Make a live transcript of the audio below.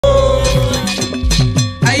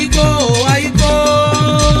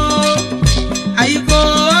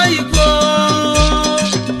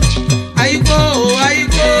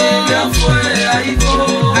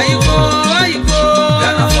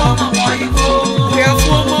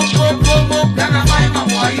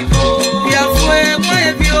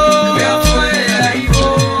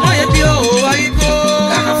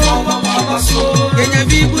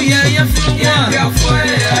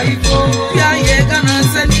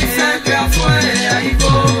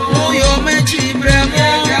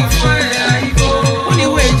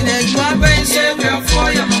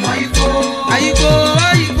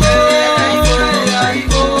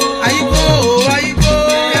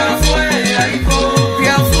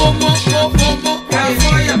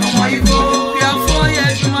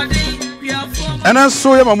And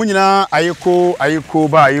so ya mamunyina Ayekoo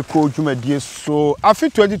ba Ayekoo dwumadie so afi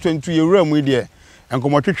 2022 yewura mu de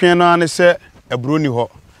enkomotwetwen no ane se eburo ni ho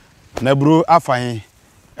na eburo afan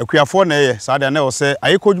akuafo na ye saade na wo se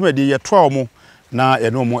Ayekoo dwumadie ye to omo na ye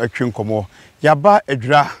no mo atwe nkomo yaba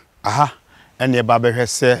adwura aha ene ye ba behwe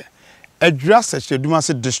se adwura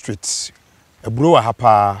Sechedumase district eburo wa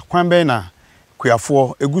hapa kwanbe na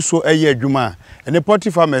akuafo eguso eye adwuma ene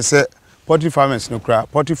potty farmers no kra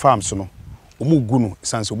potty farms no omu gunu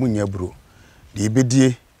sanse omu nya bro de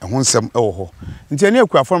ebedie ehon nsem ewo ho nti ene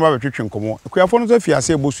akuafo no ba betwetwe nkomo akuafo no so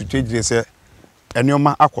fiase ebosu twegire se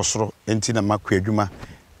enioma akosoro enti na makwa adwuma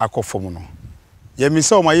akofom no ye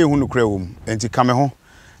misa o ma ye hunu kra wom enti kame ho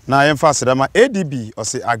na ye mfa sedama ADB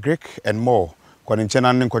ose agric and more kwani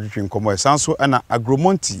nchena ne nkotwetwe nkomo sanso na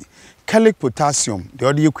agromonti calic potassium de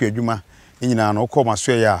ode ye kwa adwuma nyina no ko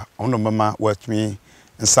maso ya ono mama watmi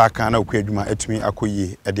nsaka na okwa adwuma atumi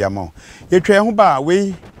akoyie ade ama yetwa ho ba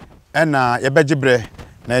we na yebegibre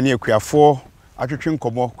na ene akuafo atwetwe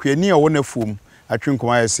nkomo kwani owo na fuom atwe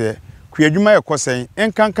nkomo ayese kwa adwuma ekosen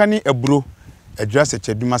enkankane eburo adwura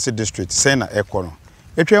Sechedumase district sen na ekono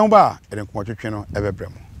yetwa ho ba ene nkomo twetwe no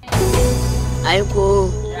ebebrem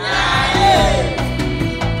Ayekoo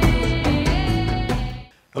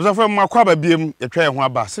Observe makwa ba biem yetwa ho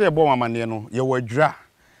aba se yebo mamane no ye wadwura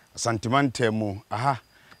santimantemu aha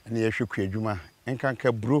ene yehwe kwa adwuma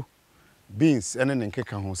enkanka bro beans ene ne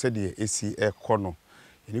nkeka ho se de esi ekono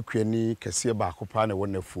ene kwani kase ba akopa na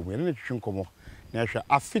wona fum ene ne twetwe nkomo na yehwe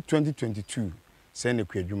afi 2022 se ne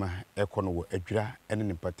kwa adwuma ekono wo adwura ene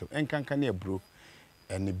ne patem enkanka ne bro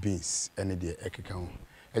ene beans ene de ekeka ho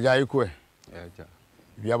eja Ayekoo eja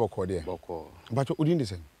bia boko de boko bacho udin de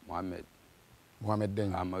sen Mohammed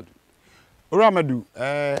Den Amadu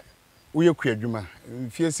uye kwa adwuma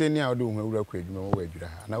fiese ni a ode ho awura kwa adwuma wo adwura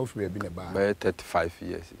na wo fi bi ne ba 35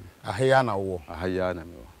 years ahaya na wo ahaya na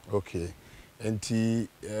me okay enti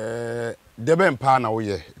debe mpa na wo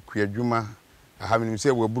ye kwa adwuma aha me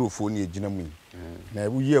se wo burufo ni egina mu na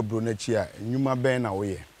wo ye aburo na chi a nwuma ben na wo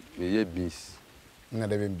ye me ye beans na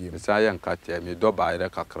debe mbiem sa ya nkate me do ba ire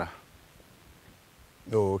kakra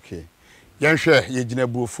okay yenhwe ye gina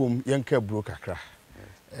burufom yenka buro kakra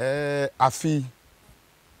afi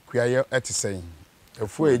kuyaye etisen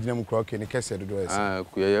afu egina mu kra okay ni kese dodo ese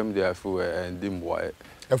kuyaye m de afu endim boy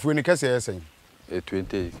afu ni kese esen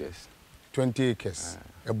 20 acres 20 acres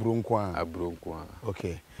aburo nko a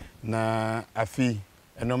okay na afi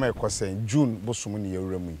enoma ekosen June bosum ni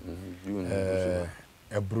yewura mu June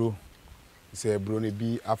aburo se aburo ne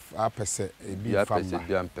bi apese bi famba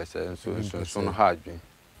bi ampese enso no hadwen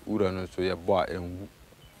ura no so ye bo a enwu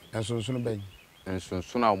enso no ben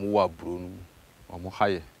enso na mo wa aburo no omo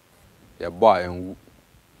haye ye bo a enwu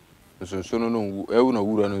enso no nwu ewu na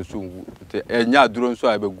ura no so nwu te enya aduro nso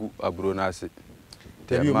a begu aburo na ase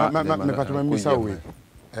te me patoma misa we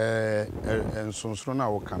enso na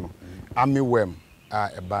wo ka no amiwem a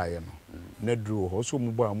ebaye no na duro ho so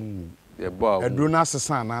mu bo amu ye bo a aduro na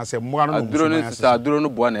asesa na ase mo ano aduro no asesa aduro no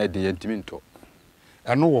bo na ede yentimi nto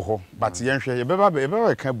eno wo ho but yenhwe ye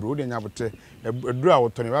beba ka bro de nyabote aduro a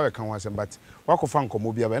woto ne baba ka ho asem but wakofa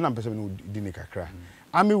nkomo bia ba na mpese no di ni kakra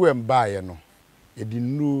amiwem baaye no edi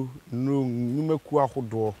nuru nyumaku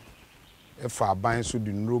ahodo efa aban so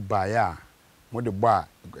di nuru baaye a mo de bo a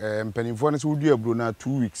mpanimfo ne so wudi aburo na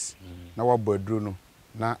 2 weeks na wabo aduro no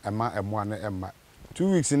na emo na emma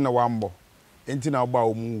 2 weeks na wambo enti na oba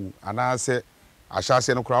omu ana se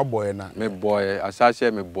ashase no kra boy na me boy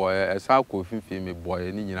ashase me boy esa ko fifi me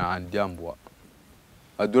boy ni nyina andiamboa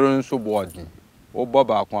aduro nso boarding wo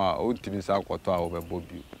boba akwa o ntimi sa akoto a wo be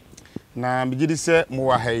bobi na bigidi se mo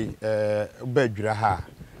wa hai ba dwura ha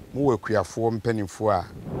mo wa kuafo mpanimfo a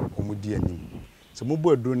omudi anim se mo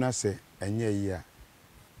bo aduro na se enye yi a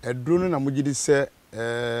aduro no na mo gidi se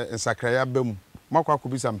nsakraya bam makwa ko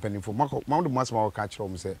bisa mpanimfo makwa mo asema wo ka kire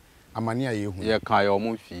mo se amane a ye hu ye kan yo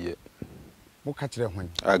mo fiye mo ka kire hwan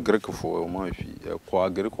agric fo mo fi ko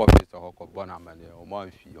agric office ho ko bona amane o mo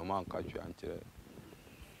fi o man ka twa nkire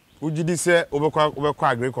ugidi se obekwa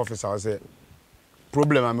agric officer wa se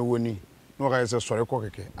problem ame woni no ka se sori ko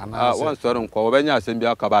keke ana se won sori nko obenya asem bi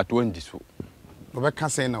aka ba to ndi so obeka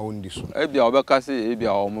se na wondi so e bia obeka se e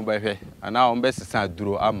bia o mo behwe ana o be sesa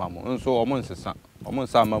duro ama mo nso o mo nsesa o mo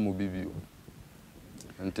nsa ama mo bibio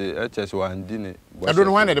nte e chese wa ndi ne ado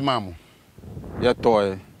no wane de mamu ye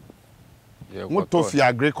toy ye mo to fi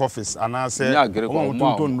agric office ana se o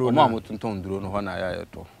mo tunton duro no ho na ya ye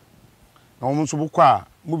to na o mo nso bukwa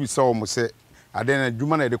mo bisa o mo se ade na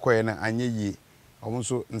dwuma na de koye na anye yi o mo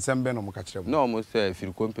nso nsembe no mo ka kire mo no mo se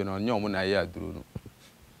firi company no nya o mo na ya duro no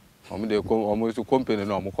o mo de ko o mo so company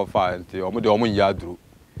no o mo ko fa nti o mo de o mo ya duro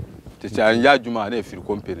te cha nya adwuma na efiri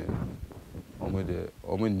company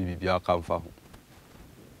omo ni bibia kan fa ho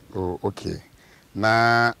oh okay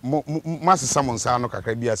na masesa mo nsa no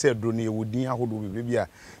kakra bia se aduro ne yewudin ahodo bibia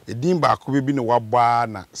edin ba ko bi ne waba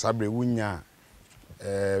na sabre wunya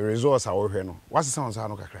resource a wo hwe no wasesa mo nsa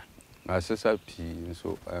no kakra asesa pi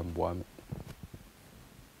nso emboa me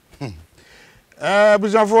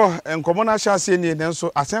bujafo enkomo na hyase ni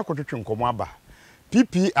nenso asen kotwetwe nkomo aba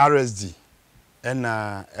PPRSD and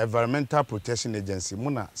Environmental Protection Agency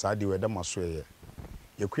muna saadi weda maso ye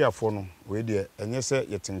yekuafo no we de enye se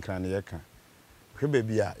yetenkran ne yeka hwe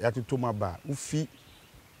bebia yatoto maba ufi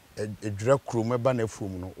edwura krom eba na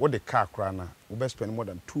afum no wo de car kra na wo be spend more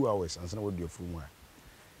than 2 hours ansa na wo de afum a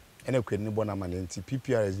ene kwani bona ma nti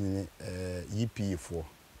PPRSD ni EPA fo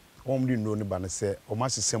omdi no ne ba ne se o ma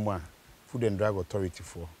sesemu a Food and Drug Authority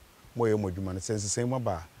for mo ye modwuma ne sense sema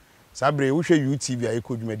ba sabre wo hwe UTV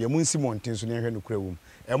Ayekoo dwuma de munsi monten so ne hwe no kura wom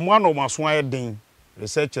emo ano maso aye den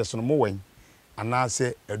researchers no mo wen ana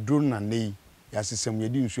se eduru na nei ya sesem ye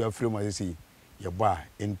di nsu afre ma se ye ba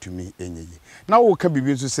entumi enyeyi na wo ka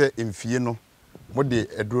bibi nso se emfie no mo de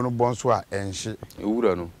eduru no bonso a enhye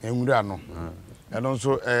ewura no eno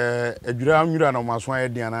nso edwura nwura na maso aye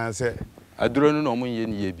den ana se aduro no mo ye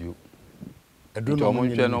ni ye bio eduru no mo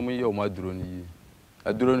hwe no mo ye o ma aduro ni ye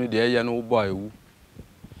aduro no de ye no wo ba ewu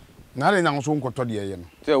na le nyanso nkoto de ye no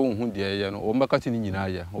se wo hu de ye no o mbaka ti ni nyina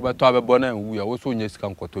ya wo beto abebo na enwu ya wo so nya sika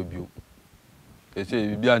nkoto bio se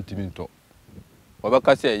bibi antimi nto wo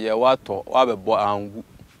beka se ye wato wo abebo angu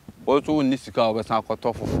wo so ni sika wo besan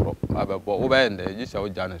akoto foforo abebo wo be ende ji se wo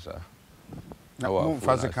jane sa na wo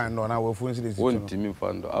fase kan no na wo fu nsi de wo ntimi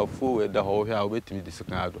fando afo we da ho hwe a wo betimi de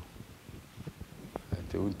sika ado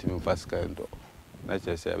ate wo ntimi fase kan ndo na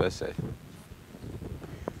che se be se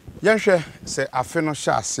yanhwe se afe no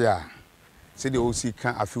hyase a se de o si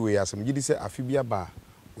kan afe we asem gidi se afe bia ba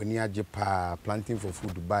wani age pa planting for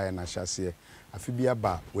food buy na hyase afe bia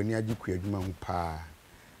ba wani age ku adwuma hu pa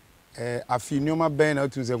afe nioma ben na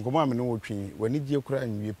otu se nkomo amene wo twi wani gie kura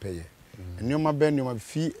anwie peye nioma ben nioma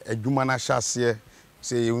fi adwuma na hyase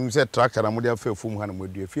se yun se tractor na mo de afa fom ha na mo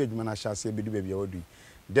dua fi adwuma na hyase be du bia wadu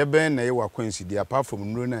de ben na ye wa kwansi apart from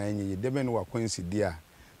nuro na enye de ben wa kwansi dia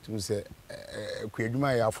tum se ku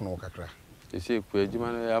adwuma ya afono kakra ese ku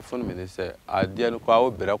adwuma na ya afono me ne se ade no kwa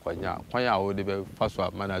wo bere kwanya a wo de be faso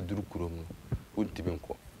amana duru kurom no untibi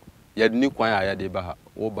nko ya ni kwan a ya de ba ha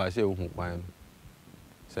wo ba se hu kwan no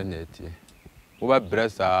se na etie wo ba bere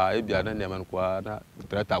sa e bia na ne man kwa na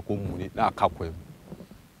trata ko muni na akakwem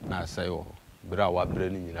na sai wo bere wa bere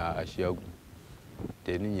ni nyina ahia gu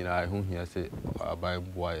te ni nyina hu hia se aban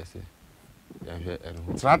boa ye se yanhwe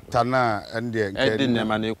eno tractor na ende edi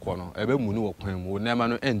nema na iko no ebe muni wo kwan mu nema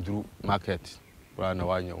no enduru market bra na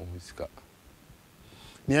wanya wo sika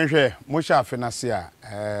ni yanhwe mo sha afe na se a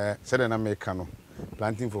se de na meka no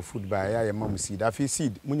planting for food by ya mam seed afi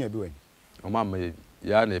seed munya bi wani o mama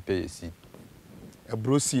ya na epe seed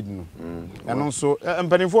bro seed no eno nso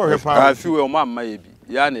empanifo hwe pa afi we o mama ye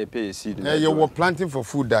bi ya na epe seed ye wo planting for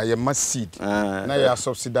food da ye ma seed na ya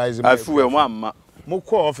subsidize afi we o mama mo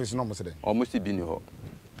ko office no mo se den o mo si bi ni ho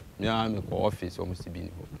mia me ko office o mo si bi ni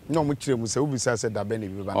ho no mo kire mu se ubisa se da be na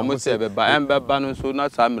bi ba o mo se be ba en be ba no so na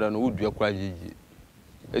samira no wudua kura yiyi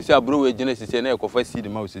esi abro we gine sise na ekofa seed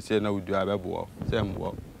ma o sise na wudua abebo se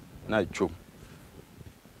mbo na twom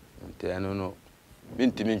nte eno no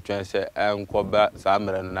bintimi ntwan se enkoba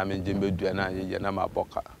samira no na menje medua na yiyi na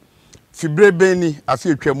maboka fibre beni afi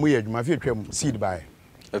etwam ye adwuma afi etwam seed bae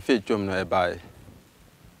afi etwam no e bae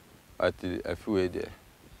afi we there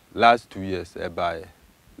last 2 years e bae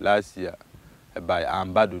last year e bae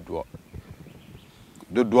amba dodo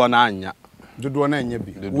na anya bi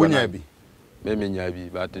wonya bi me nya bi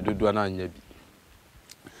but dodo na anya bi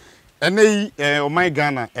enei o my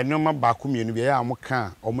Ghana enoma ba ko mienu bi ya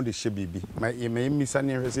amoka omo de hye bibi me misa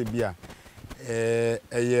ne hwese bi a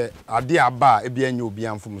eye ade aba e bi anya obi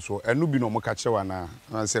amfom so enu bi no mo ka chewa na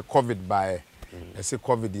say covid bae ese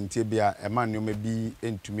covid ntie bi a ema nneoma bi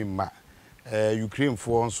entumi mma Ukraine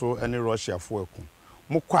fo nso ene Russia fo eku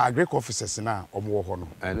mo kwa agric officers na omo wo ho no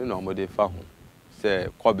enu na omo de fa ho se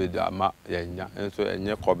covid ama yenya enso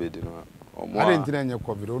enye covid no omo ade ntina enye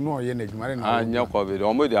covid ono oye na adwuma na anya covid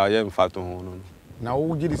omo de aye mfato ho no na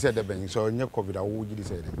wo gidi se de ben so enye covid a wo gidi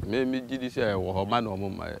se de me gidi se wo ho ma na omo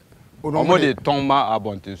ma omo de tonma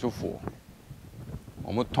abontinsofo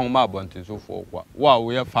omo tonma abontinsofo kwa wa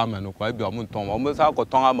wo ye farmer no kwa bi omo tonma omo sa ko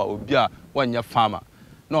ton ama obi a wanye farmer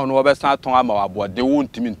no no obe san ton ama abo de wo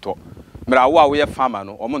ntimi nto mra wo ye farmer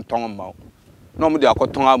no omo ton ma no omo de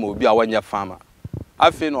akoton ama obi a wanye farmer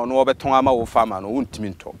afi no no obe ton ama wo farmer no wo ntimi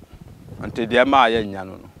nto ante de ma ye nya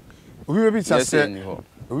no obi be bi sase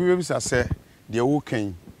we be say the wo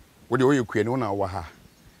kan wo de wo yekue ne na wo ha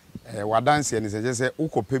wa dance ne say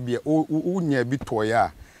ukope bia unya bi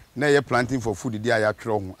toya na ye planting for food dia ya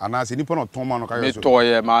twere ho ana se nipa no ton ma no ka yo so me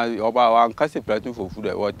toye ma oba wan ka se planting for food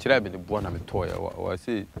wo kire me ne bo na me toye wo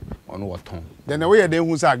say ono wo ton then we ye dey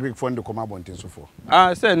hu say agric fund de koma bonten so for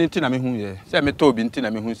say ni nti na me hu ye say me to bi nti na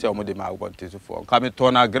me hu say omo de ma bonten so for ka me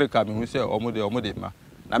to na agric ka me hu say omo de ma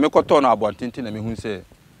na me ko to na bonten nti na me hu say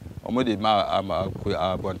omo de ma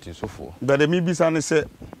bonten so for but the me bisa ne say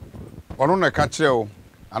ono na ka kire o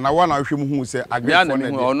ana wa na hwe mu hu say agric fund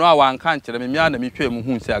de ono a wan kan kire me mia na me hwe mu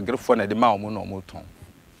hu say agric fund de ma omo na omo ton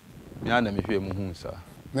mia na me hwe mu hu sa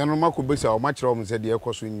na no mako bisa o ma kire o say de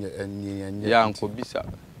ekoso nye ya nko bisa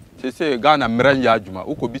se Ghana mran ya adwuma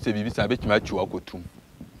ukobisa bibisa betima achiwa kotum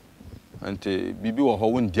ante bibi wo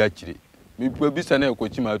ho wo ndi akire mi bibisa na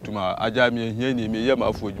ekochima atuma aja mi ehia ni me ye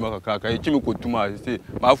mafu adwuma kakaka echimi kotum a se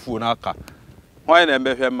mafu na aka hoye na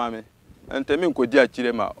mbehwe ma me ante mi nkodi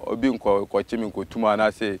akire ma obi nkochimi kotum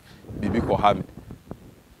na se bibi ko ha me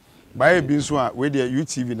bae bi nso a we de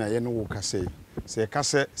UTV na ye no wo kase se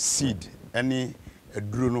kase seed ani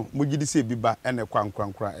aduro no mogidi se biba ene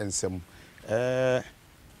kwankwankwa ensem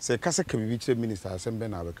se kase ka bibi kire minister asembe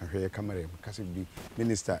na abeka hwe camera kase bi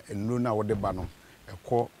minister enno na wo de ba no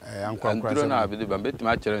ekọ ankwankwa nduro na abede ba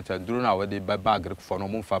betima kire nta nduro na wo de ba agric for no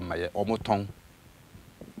mo fa maye omo ton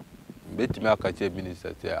betima aka kire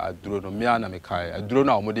minister te aduro no me ana me kai aduro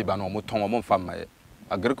na omo de ba no omo ton omo fa maye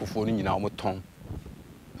agric for no nyina omo ton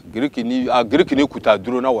agric ni kuta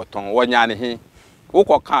aduro na wo ton wo nya ne he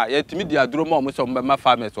ukoka yetimi di aduro ma omo so ma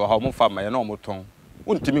farmers wo ha omo fa maye na omo ton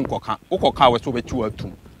untimi nkoka ukoka we so bechi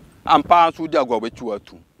watum ampa so di agwa bechi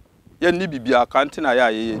watum ye ni bibia kantina ya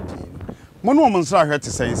ye di mono mo nsra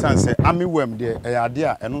hwete sense amiwam de ade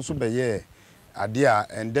a eno so beye ade a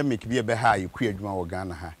endemic bi be ha Ayekoo adwuma wo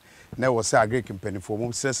Ghana ha na wo se agric mpanifo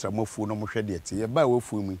mo sesra mafu no mo hwede ete ye ba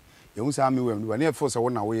wafu mu ye hu se amiwam de na e fo se wo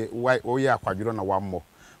na wo ye akwadwiro na wammo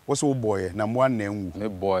wo se wo boy na mo ananwu me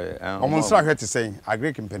boy omo nsra hwete sen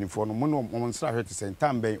agric mpanifo no mo nsra hwete sen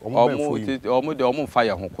tamben omo ba fo yi omo de omo fa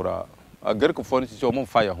ya hokura agric fo no si omo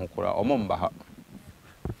fa ya hokura omo mba ha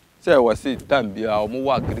say wasi tambia omo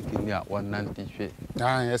wa agric ni a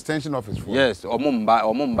 190 extension office for yes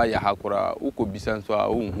omo mba ya hakura uko bisanso a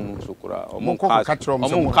ohunu so kura omo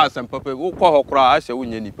ka sem papa uko hokura a se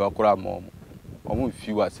wonye nipa kura mo omo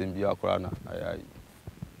fiwa sem bia kura na ayi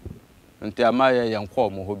nti amaye yankọ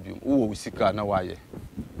omo hobium wo usika na waye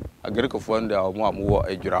agric fo nda omo amwo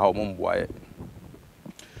adwura ha omo mboaye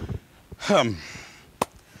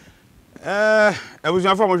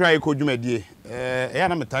ebusuafo mo hwa Ayekoo dwumadie ya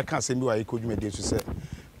na meta ka asem bi wa Ayekoo dwumadie so se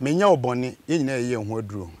menya obone ye nyina ye ho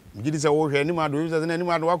aduro mgidi se wo hwe ni ma do se ni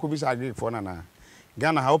ma do akọ bi sa agric fo na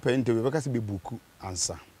Ghana ha open interview be ka se be buku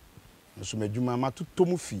ansa so madwuma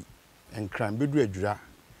matotomu fi enkran bedu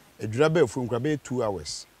adwura ba afu nkra be 2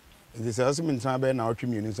 hours nti se asem ntan be na otwe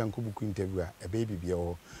mienu nsan ko buku interview a be bibia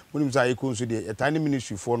ho munim sa Ayekoo nso de etane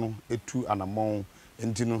ministry fo no etu anamon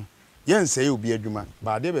enti no yense obi adwuma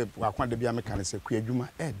ba de be akwa de bia meka ne se ku adwuma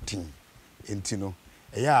edin enti no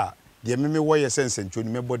eya de meme wo ye sense ntoni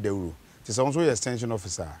mebo dawro ti se wonso ye extension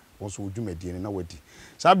officer wonso odwuma die na wadi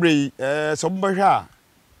sabre so mbahwa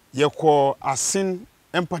ye ko asin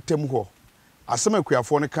empatem ho asem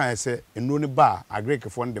akuafo ne kan se enu ne ba agric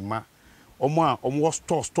fo ne ma omo a omo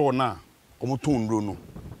store na omo ton nro no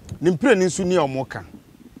ni mpre ni nsu ni omo kan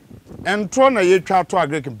entro na ye twa to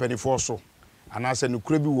agric mpanifo so anase ne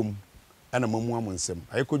kura bi wom ana mamu amonsem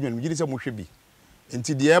Ayekoo dwun mgidi se mo hwe bi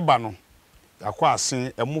enti de eba no akwa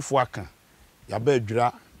asen emufo aka ya ba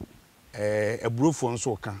adwura eburofo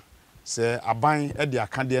nso ka se aban e de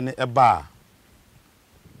aka de ne eba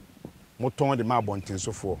moton de ma abonten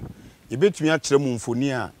sofo yebetumi a kire mu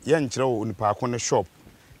mfoni a ye nkire wo nipa akone shop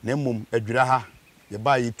na mum adwura ha ye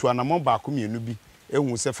ba yitu anamon ba ko mienu bi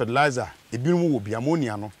ehun se fertilizer ebinum wo bi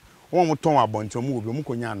ammonia no won moton abonten mu wo bi mu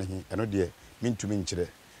konya ne he eno de mintumi nkire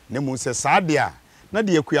na mu se saade a na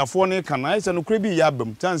de akuafo ne kana ese no kura bi ya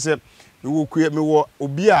bam tanse me wo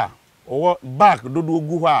obi a owo back dodo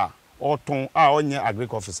ogu ho a oton a onye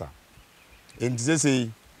agric officer enti sese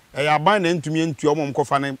ya ban na ntumi ntu omom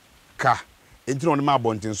kofa ne ka enti no ma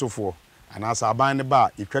abonten sofo anasa aban ne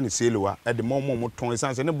ba etwa ne selowa e de momom ton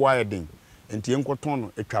esanse ne boa yeden enti enkoton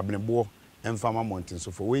no etwabene bo emfa ma monten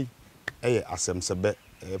sofo we eye asemsebe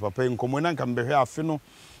papa nkomo na nka mbehwe afe no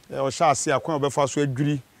o sha ase akwan obefa so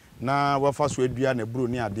adwiri na wafa so adua na bro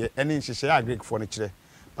ni ade ene nhihye agric fo ne kire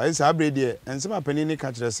ba se abre de ensema pani ni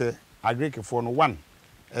ka kire se agric fo no 1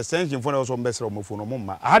 extension fo no so mbesra mo fo no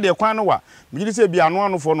momma aha de kwan no wa migiri se bia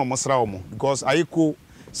ano fo no mosra mo because Ayekoo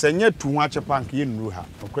Senye tu wache pank ye nuru ha.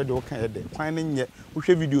 Okrede wo kan ye de. Kwan ne nye. Wo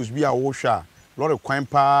hwe videos bi a wo hwe a lori kwan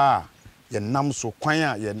pa ye nam so kwan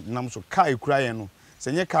a ye nam so ka ekura ye no.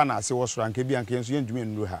 Senye ka na ase wo so anka bi anka yenso ye ntumi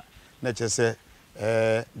nuru ha. Na che se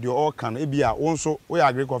the all can e bi a wo nso wo ya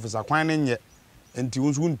agric officer kwan ne nye enti wo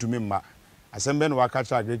nso ntumi mma. Asembe no waka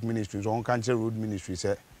cha agric ministry so won kan che road ministry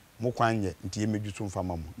se mo kwan nye enti ye medwu so mfa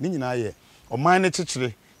mamu. Ni nyina ye oman ne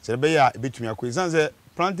chichire se be ya betumi akọ sanse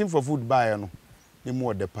planting for food buy no ni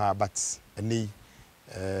mo de pa but eni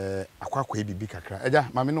akwakwa bibi kakra eja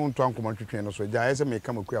mame no nto ankomo twetwe no so eja ese me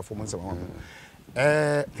ka maku afo mo nsema ho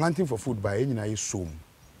planting for food buy nyina ye som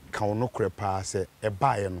ka ono kre pa se e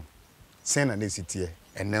buy no sen na nesitie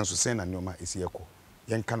enen so sen na neoma esi ekọ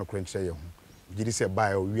yen ka no kre nkyere ye ho gidi se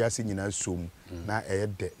buy o wiase nyina som na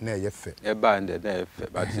de na fe e buy de na fe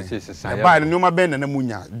but se san buy no neoma ben na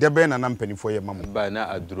munya de ben na mpanifo ye mamo buy na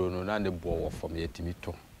aduro no na ne bo wo fam ye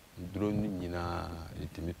timito duro ni nyina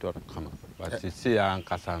yetimi to kama but se ya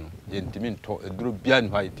ankasa no yentimi to duro bia ni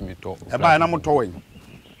ha yetimi to e ba na moto wen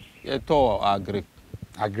e to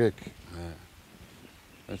agric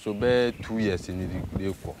so be 2 years ni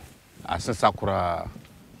de ko asesa kura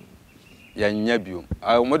ya nya biom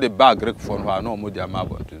mo de ba agric for no na mo de ama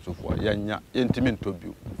bontin so for ya nya yentimi to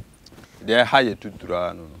biom de ha ye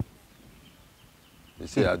tudura no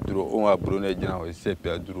se aduro o aburo na gina ho se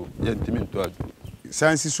pe aduro yentimi to aduro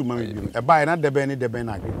science suma me bi e buy na de ben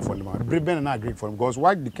na agric for them breben na agric for them because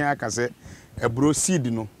what the can say e bro seed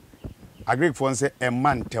no agric for say e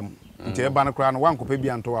mantem nti e ba na kra no wankopa bi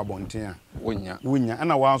anto abonten a wonya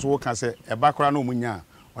na wan so wo ka say e ba kra no munya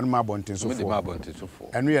on ma abonten so for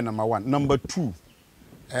enu ye number 1 number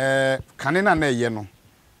 2 kanena na ye no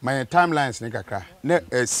my timelines ne kakra na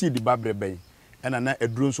seed ba breben na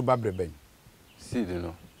eduro so ba breben seed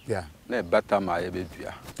no yeah na bata ma ye be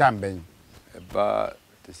dua tamben ba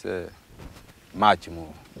te se March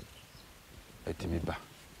mo etimi ba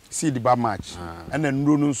seed ba March ana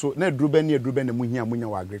nduro no so na aduro be na munya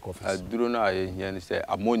wa agric office aduro na ye hia ni se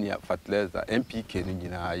ammonia fertilizer NPK ni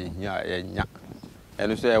nyina ye hia ye nya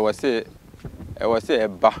eno so e wose e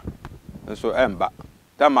ba so emba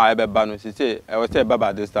tama e be ba no se e wose e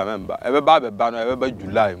ba this time emba e be ba no e be ba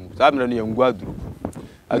July mu sa mra no ye ngwa aduro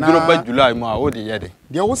ba July mu a wo de ye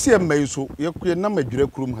de wo se emba so ye na madwura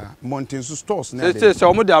kurum ha mountain so stores na se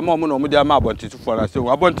o mo de ama no mo de ama abontin so for na se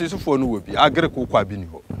abontin so for no wo bi agric ko kwa bi ni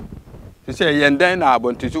ho se yendan na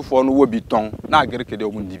abontin so for no wo bi ton na agric de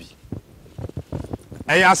o mo ndi bi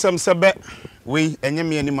ay asem sebe we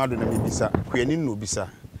enyem ye ni mado na bibisa kwani no bisa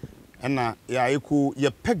na ya Ayekoo ye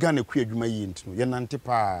pega na kwa adwuma yi ntino ye nante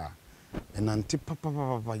pa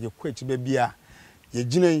ye kwa echi ba bia ye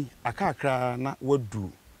ginan akakra na wadu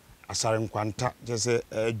asare nkwanta jese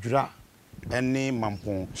adwura ene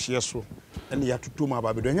mampon hye so ene ya tutum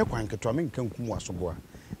aba bedo enye kwanketo me nka nkum wasoboa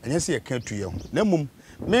enye se ye ka tuye ho na mum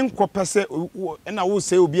me nkopese na wo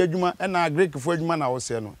se obi adwuma na agric fo adwuma na wo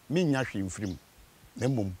se no me nya hwe mfirim na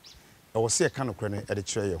mum e wo se ka no kro ne e de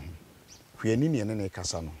kire ye ho hwani ne ne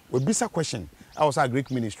kasa no obisa question I was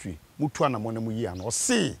agric ministry mutu anamo na mu yi an o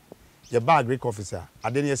se ye ba agric officer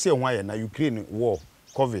ade ne ye se ho aye na Ukraine war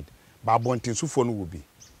covid ba bontin sufo no wo bi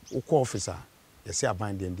ukọ officer ye se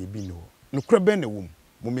aban de bi no no kra ben na wom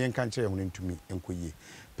mo me nka nkire ho ntumi enkoyie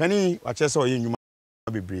pani wa che se o ye nyuma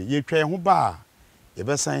bebre ye twa ho ba ye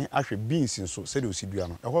besan ahwe beans nso se de osidua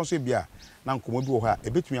no e ho nso bia na nkomo bi wo ha e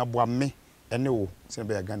betumi aboa me ene wo se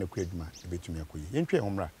be ya Ghana kwa adwuma e betumi akoyie ye ntwa ho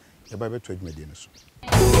mra ye ba beto adwuma de no so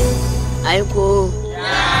Ayekoo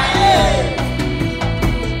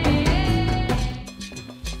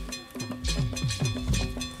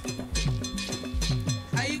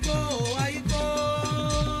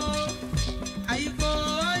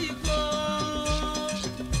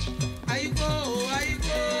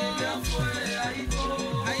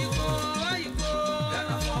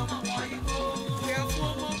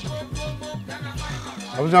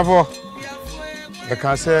Abuzafo e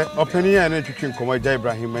ka se openi ya na twitwi nkomo ja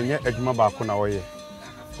Ibrahim enye adwuma ba ko na wo ye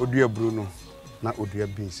odua buru no na odua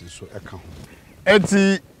beans so e ka ho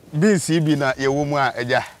eti beans bi na ye wo mu a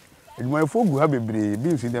eja adwuma efo gu ha bebre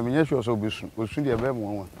beans de menye hwe so osu de be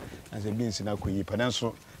mo na se beans na koyi padan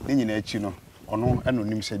so ne nyina achi no ono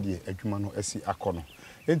enonim se de adwuma no asi akono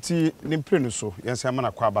enti ne mpre no so yensa ma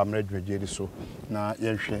na kwa ba mra dwagye so na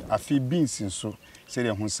yenhwe afi beans so se de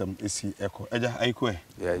ho sam esi eko eja Ayekoo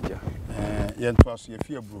ya eja yento aso ye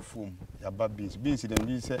fi abrofom ya ba beans dem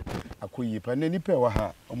bi se akoyi pa na nipa wa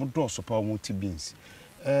ha omo do so pa omo ti beans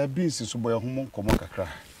beans so boy homo komo kakra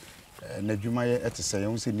na dwuma ye etese ye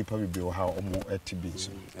ho se nipa bebre wa ha omo eti beans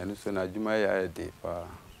eno so na dwuma ya de pa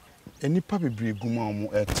nipa bebre guma omo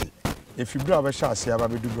eti If you bra be sha ase aba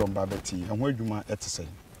be du bro mba beti ho adwuma etese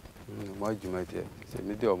mo adwuma de se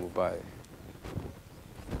me de o mo bae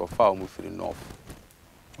ko fa o mo firi north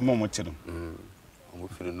mo ti no o mo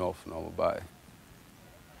firi north na o mo bae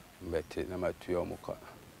mbete na matu o mo ka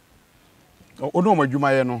o no mo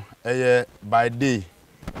adwuma ye no eye by day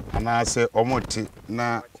ana se o mo ti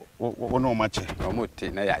na o no ma che o mo ti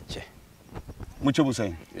na ya che mo che bu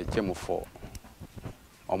sai ye che mo 4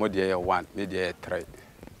 o mo de ye 1 me de ye 3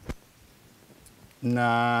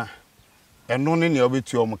 na eno ne ne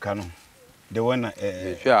obetu o mo ka no de wona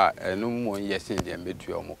me hwa eno mo yesin de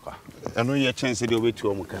metu o mo ka eno ye chance de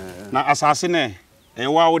obetu o mo ka na asase ne e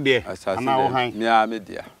wa wo de ana wo han me a me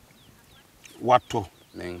dia wato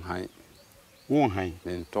men han wo han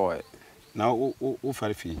men toy na wo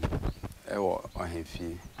fare fi e wo han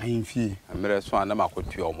fi ahin fi amere so ana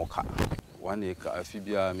makotu o mo ka 1 acre afi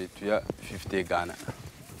bia metua 50 Ghana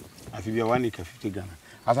afi bia 1 acre 50 Ghana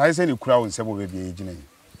asase se ni kura wo nsebo be bia ejina yi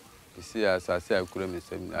isi asase akura me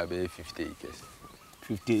sem abe 50 acres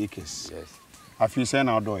 50 acres yes afi se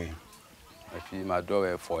na odo ye afi ma do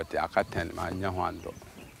we 40 aka 10 ma nya ho ando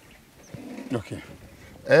okay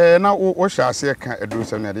na wo hwa ase ka eduru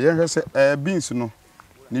sem na de ye hwe se beans no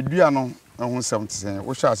ni dua no ho 70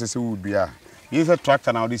 wo hwa ase se wo dua ye se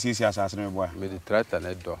tractor na wo de sisi asase no boy me di tractor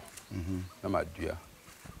na do na ma dua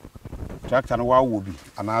tractor no wa wo bi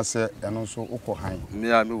ana se eno so ukọ han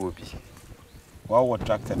me a me wo bi wa wo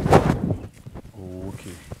tractor no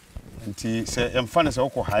okay nti se emfa ne se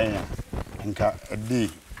ukọ han ya nka ade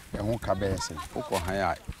ho ka be se ukọ han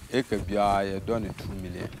a eka bia ye do ne 2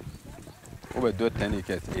 million o be do 10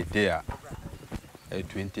 acres a day a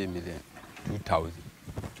 20 million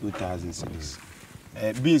 2000 cities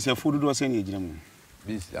beans e food do se ne ejina mu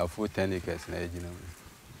beans a 10 acres na ejina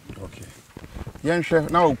mu okay yenhwe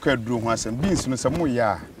na o ka duru ho asem beans no se mo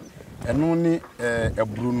ya eno ni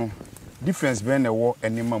eburu no difference be na wo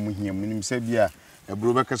enema mu hia mu nim se bia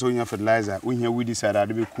eburu be kasa onya fertilizer ohia widi side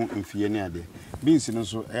ade be ku mfie ne ade beans no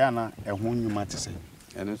so ya na eho nyuma tese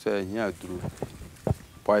eno se hia duru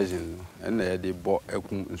poison na ya de bo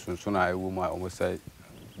ekun nsunsun na ewo mu a o say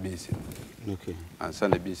beans okay ansa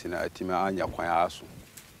na beans na atima anya kwan aso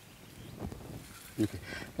okay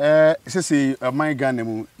sisi my Ghana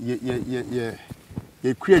mu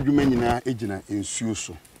ye kua adwuma nyina ejina ensuo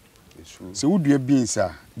so se wodua beans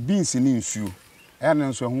a beans ni nsuo ya na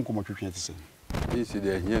nso ho komotwetwe tese beans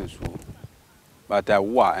de hia nsuo but I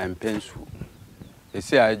wa empensuo they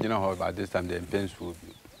say I ejina ho by this time the empensuo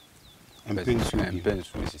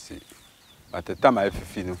empensuo sisi but the time I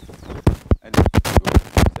fifi no and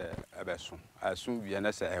abeso aso wi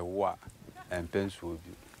na se ewa empensuo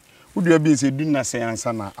bi wodua beans edu na se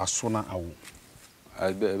ansa na aso na awo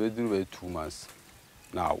be duru be 2 months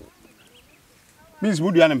now beans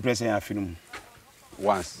wodua na impress ya afinum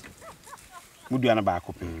once wodua na ba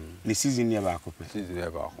akope ne season ya ba akope season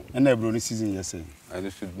ya ba ako na ebro ne season ya se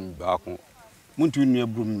and should ba ako muntu nu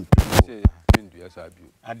ebro mu say ndu ya sabi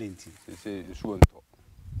adenti say so nto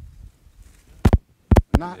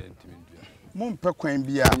na mo mpe kwan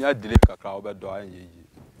bia nya delay kakra obedo anyeyi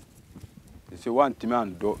say one time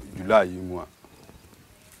ando July mu a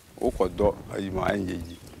okodo ayima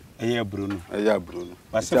anyeyi eye bro no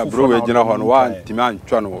basa bro we gina ho no one time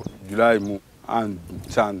antwa no July mu and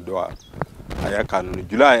sando a ayeka no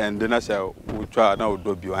July and na say utwa na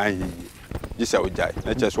odo bi anyeyi gisa ojai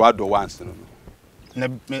na cheso ado once no na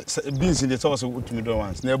beans de so utumi do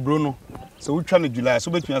once na bro no so utwa no July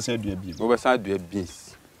so betumi asa adua bi go be sa adua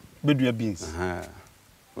beans bedua beans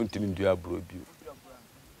untimi ndua bro bi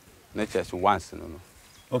na cheso once no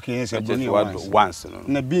okay yes bro ni once no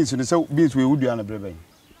na beans no so beans we wudua na brebe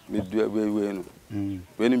me dua we no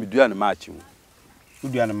we ni me dua na match mu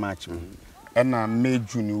wudua na match mu na May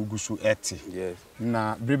June ugusu 80 yes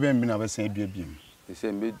na brebe mbi na be san adua bi they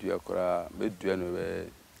say me dua kora me dua no we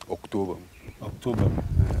October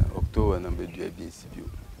na me dua beans bi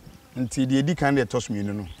nti de edi kan de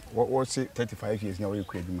tosminu no wo se 35 years na we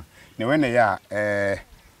kura duma na we na ya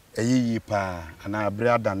eyiyi pa ana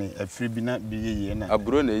abra adane afiri bi na bi yeyi na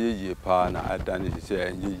abro na eyiyi pa na adane se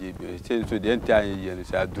eyiyi bi se so de enti ayeyi no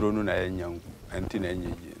se adro no na enyan enti na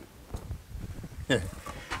enyeyi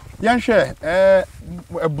yanhwe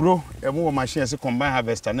abro emo machine se combine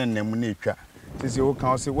harvester na nnamu na etwa se wo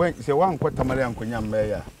kan se wan kwatamare ankonya mma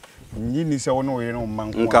ya nyi ni se wo no we no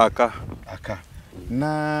manko aka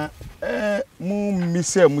na mu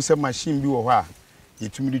mise machine bi wo ho a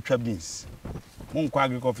yetumi di twa beans mon kwa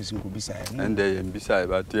agric office nko bisa ya and they bisa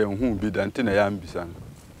ba te hu bi da nti na ya mbisa no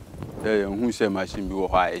they hu se machine bi wo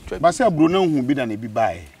ho a etwa ba se abro na hu bi da na bi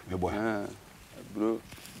bae mebo bro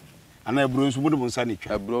ana abro nso bodo bonsa na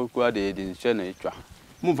etwa abro kwa de nche na etwa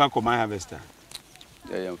Move for combine harvester.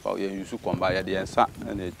 Yeah, you use combine at the answer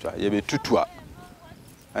and it try. You be tutua.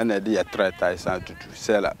 And a dear threat I sent to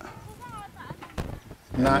seller.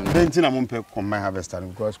 Now, then, I'm on combine harvester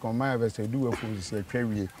because combine harvester do a food say,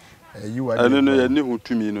 you are. I don't know, you knew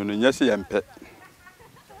to me, no, yes, I am pet.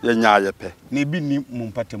 Yanya pe. Ni bi ni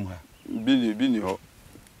mumpatem ha. Bi ni ho.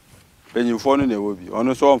 Penyimfo no na wo bi.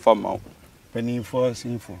 Ono so onfa ma wo. Penyimfo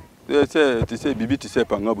sinfo. They say bibi ti say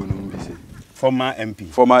pangabo no bi se. Former MP.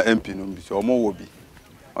 Former MP no bi se. Omo wo bi.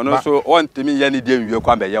 Ono so on temi ya ni dem wie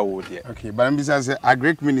kwa be ya wo de. Okay, but I'm say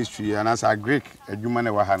agric ministry and as agric adwuma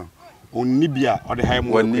na wa ha no. Onni bia o de ha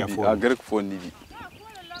mo akuafo. Agric for ni bi.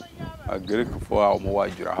 Agric for a omo wa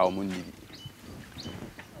jura ha omo ni bi.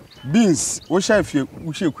 Beans, we share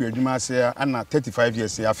kwadwuma say ana 35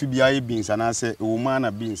 years afi bia beans ana say e woman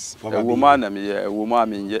na beans. E woman na me ye, e woman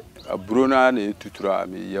me ye aburo na na etutura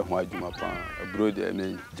me ye ho adwuma pa. Aburo de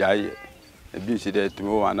me jaye. E beans de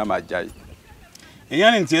timo ana ma jaye.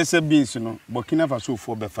 Eyan ntie say beans no, Burkina Faso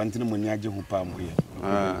fo be fantene moni age ho pa mo ye.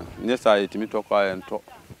 Ne sa etimi to kwa ye nto.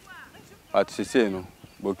 At sese no,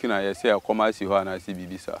 Burkina ye say akoma si ho ana si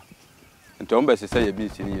bibisa. Nto ombe sese ye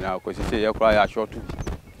beans ni na ko sese ye kwa ya short bi.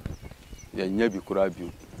 Ya nya bi kura biu.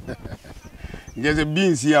 Yes, a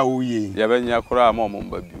beans here o ye. Ya be nya kura ma mo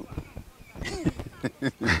mba biu.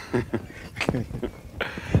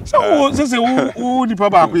 So say who di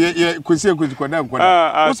papa ko ye kwesi kwada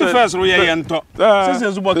nkwada. Who say first ro ye nto.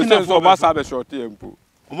 Say so Burkina for ba sa be short ye mpo.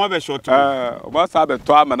 O ma be short. O ba sa be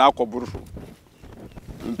to ama na akoburu.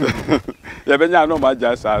 Ya be nya no ma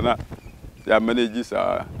ja sa na. Ya manage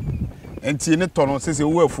sa. Enti ne to no say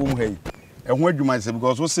wo afum ha yi. Ehun adwuma se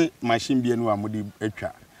because we say machine bia no amodi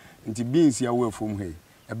atwa nti beans ya wo afom he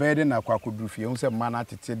e be de na akwa koduru fie hu se ma na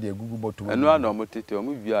tete de gugu bottom enu ana omo tete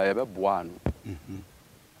omo bia ya be boa no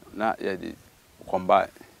na ya di combine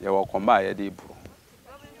ya wo combine ya di bro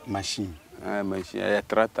machine machine ya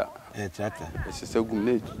tractor se se gum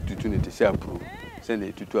ne tutu ne te se apro se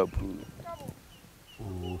ne tutu apro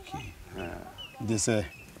okay de se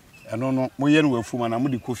eno no mo ye no afum na mo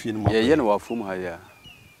di kofie no mo ye no afum ha ya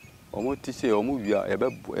omo ti se omo bia ya be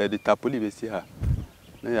de tapoli be si ha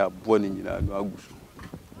na ya bo ni nyina no agusu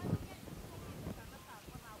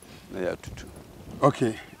na ya tutu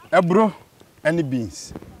okay ebro any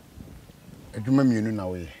beans adwuma mienu na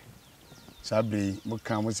we sabe mo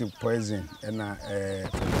kan mo se poison na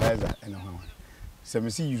fertilizer na ho se me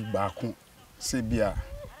si use baako se bia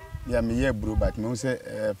ya me ye bro but me se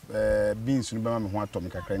beans no be ma me ho atom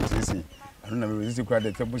kakra ntisi anu na me resist kwa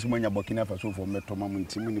de tebo so manya Burkina Faso for meto ma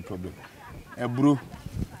ntimi ni problem ebro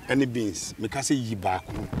any beans me ka se yi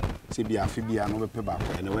baako se bia afi bia no be pe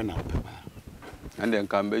baako ene we na pe ba and then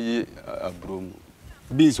kan be yi abro mu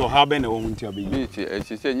beans o ha be na wo nti abe yi beans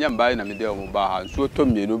e se nyamba na me de o ba ha so to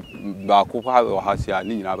mienu baako ha o ha se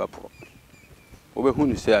ani nyina ba pro wo be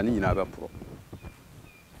hunu se ani nyina ba pro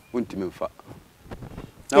wontimi mfa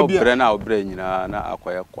na obre na obre nyina na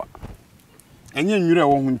akoye kwa enye nwure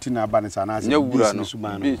wo hunti na aba ne sana ase beans no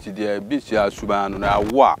suban no beans ya suban no na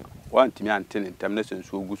awa wantimi antene ntam na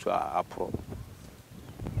senso oguso apro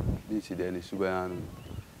beans de ne suban no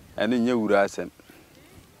ene nye wura asem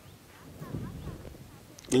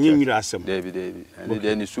enye nwure asem David ene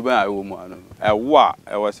de ne suban awo mu ano ewa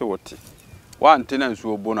ewa se wote wantene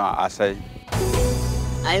nso obo na asai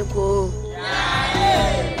Ayekoo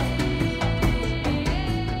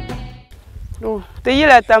te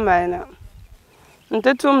yila tamana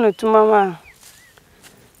nte tumnu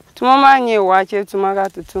tumama nye wache tumaga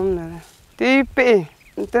tutumna ti pe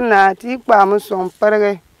nte na ti pa mu som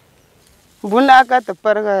parge buna ka te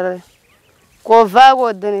parge ko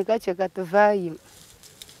vago deni ka che ka te vayim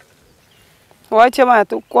wache ma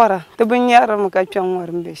tu kwara te bunyara mu ka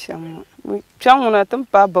changwar mbe sham changuna tum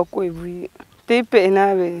pa ba ko ibu ti pe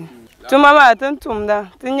na be tumama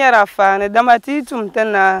tumda tinyara fane dama ti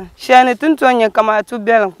tumtana shane tuntonya kama tu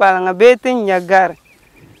bel kwalanga be tinya gar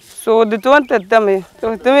so de tonta tame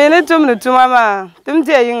to temene tumnu tumama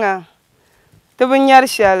tumte yinga tubunyar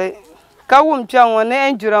shale kawum chanwo ne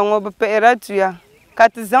enjura ngo be pera tuya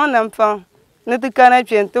katizan namfa ne tikana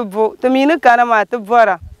chen tubo temine kana ma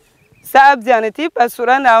tubora sa abjane ti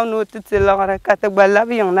pasura na no titilora katagbala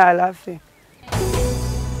bi yang na lafi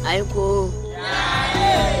Ayekoo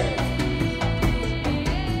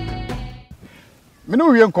me no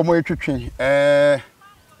wie nkomo etwetwe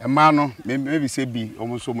ema no maybe say bi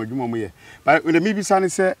omoso modwuma mo ye but when me bi sane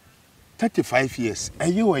say 35 years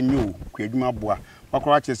eye wanyo kwadwuma boa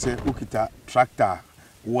wakora che se ukita tractor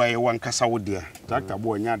wo ye wankasa wo de tractor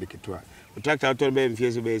bo nya de keto a tractor to be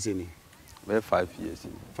mfie so be se ni be 5 years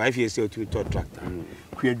 5 years to tractor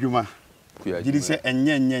kwadwuma gidi se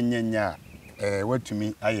enye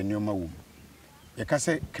watumi aye nneoma wo yɛka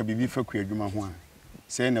sɛ ka bibi fa ku adwuma ho a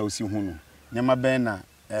sɛ na osi hu no nyama bɛn na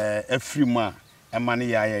afiri mu a ɛma ne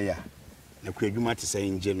ya na ku adwuma te sɛ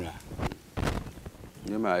in general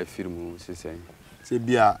nyama afiri mu sesɛn sɛ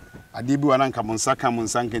bia ade bi wana nka monsa ka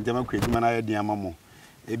monsa nkentema ku adwuma na ayɛ de ama mo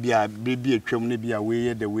bia bi atwam ne bia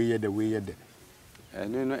we yɛ de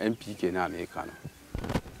ɛno no MPK na America no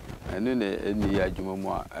ɛno ne ɛni adwuma mu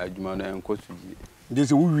a adwuma no ɛnkɔso bi de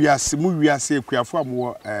sɛ wo wiase akuafo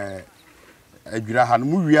amwo adwira ha no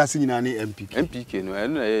mu wiase nyina ne MPK no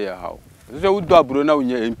ɛno na yɛ haw sɛ wo do aburo na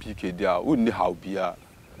wonya MPK dia wo ni haw bia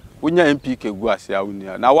wonya MPK gu ase a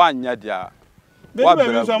wonya na wanya dia wa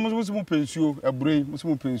bra so mu pensuo aburei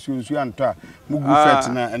mu pensuo nsu anto a mu gu fet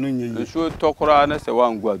na ɛno nyɛ yi nsu tokora na sɛ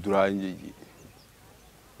wangu adura nyɛ yi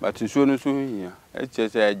but nsu no so hia ɛkyɛ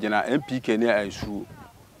sɛ agina MPK ne ansu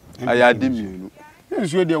ayade mienu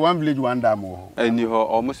nsu de one village one dam ho ani ho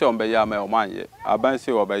ɔmo sɛ ɔmbɛyɛ ama ɔmo anyɛ aban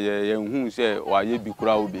sɛ ɔbɛyɛ yɛnhu sɛ wayɛ bi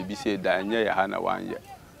kura wo bebi sɛ da nyɛ yɛ ha na wanyɛ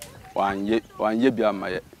bi ama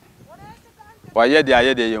yɛ wayɛ de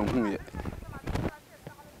ayɛ de yɛnhu yɛ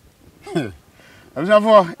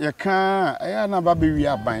Abusafo ye kan aya na ba be wi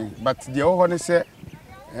aban but de wo ho ne se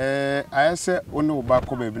aya se one wo ba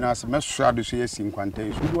ko ba bi na se meso ade so yesi nkwanta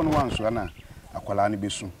yi so do no wanso na akwala ne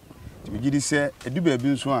besu ti bigidi se edu ba bi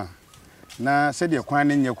nso a na se de kwan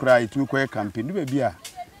ne nye kura itumi koye campaign du ba bi a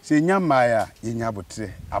se nyama ya ye nya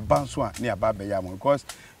botre aban so a ne aba ba ya mo because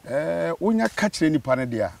wonya ka kire nipa ne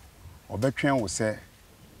de a obetwen wo se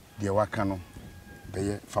de waka no be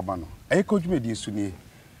ye faba no Ayekoo dwumedi su ni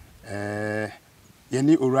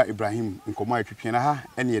Yeni Ora Ibrahim nkoma atwetwe na ha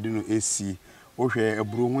ene yede no esi ohwe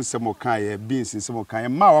aburo hu nsemo kan ye beans nsemo kan ye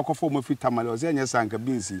ma wakofo mo fi tamale o ze nya sanka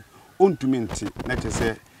beans ontumi nti na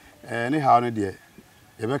kyese ne ha no de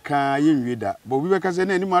ye be kan ye nwie da bo bi be ka se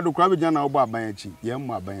na ani ma do kra be gya na obo aban achi ye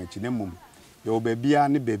mo aban achi ne mum ye obabia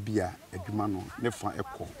ne babia adwuma no ne fa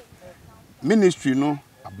ekọ ministry no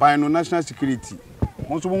aban no national security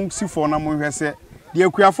mo so mo sifo na mo hwe se de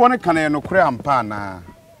akuafo ne kan ye no kra ampa na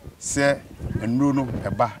se enro no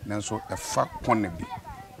eba nanso efa kone bi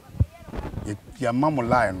ya mamu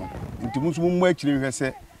line no nti musu mu akire hwe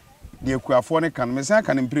se de akuafo ne kan me san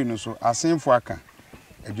kan mpire no so asenfo aka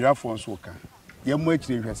adwirafo nso ka ya mu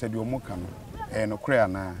akire hwe se de omo ka no no kra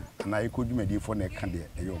na Ayekoo dwumadifo na ka de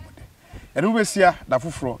eyomode enu besia da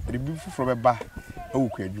foforo de bi foforo beba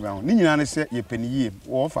awuku adwuma ho ni nyina ne se ye paniye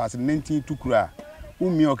wo fa ase 19 tukura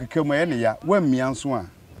ummi okekam ye ne ya wa mmia nso a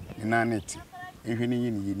ina neti ehwe ni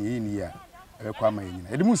yini ya ekwa ama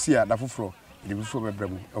yina edimu sia da foforo edimu foforo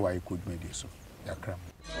bebrem e wa Ayekoo dwumadi so yakram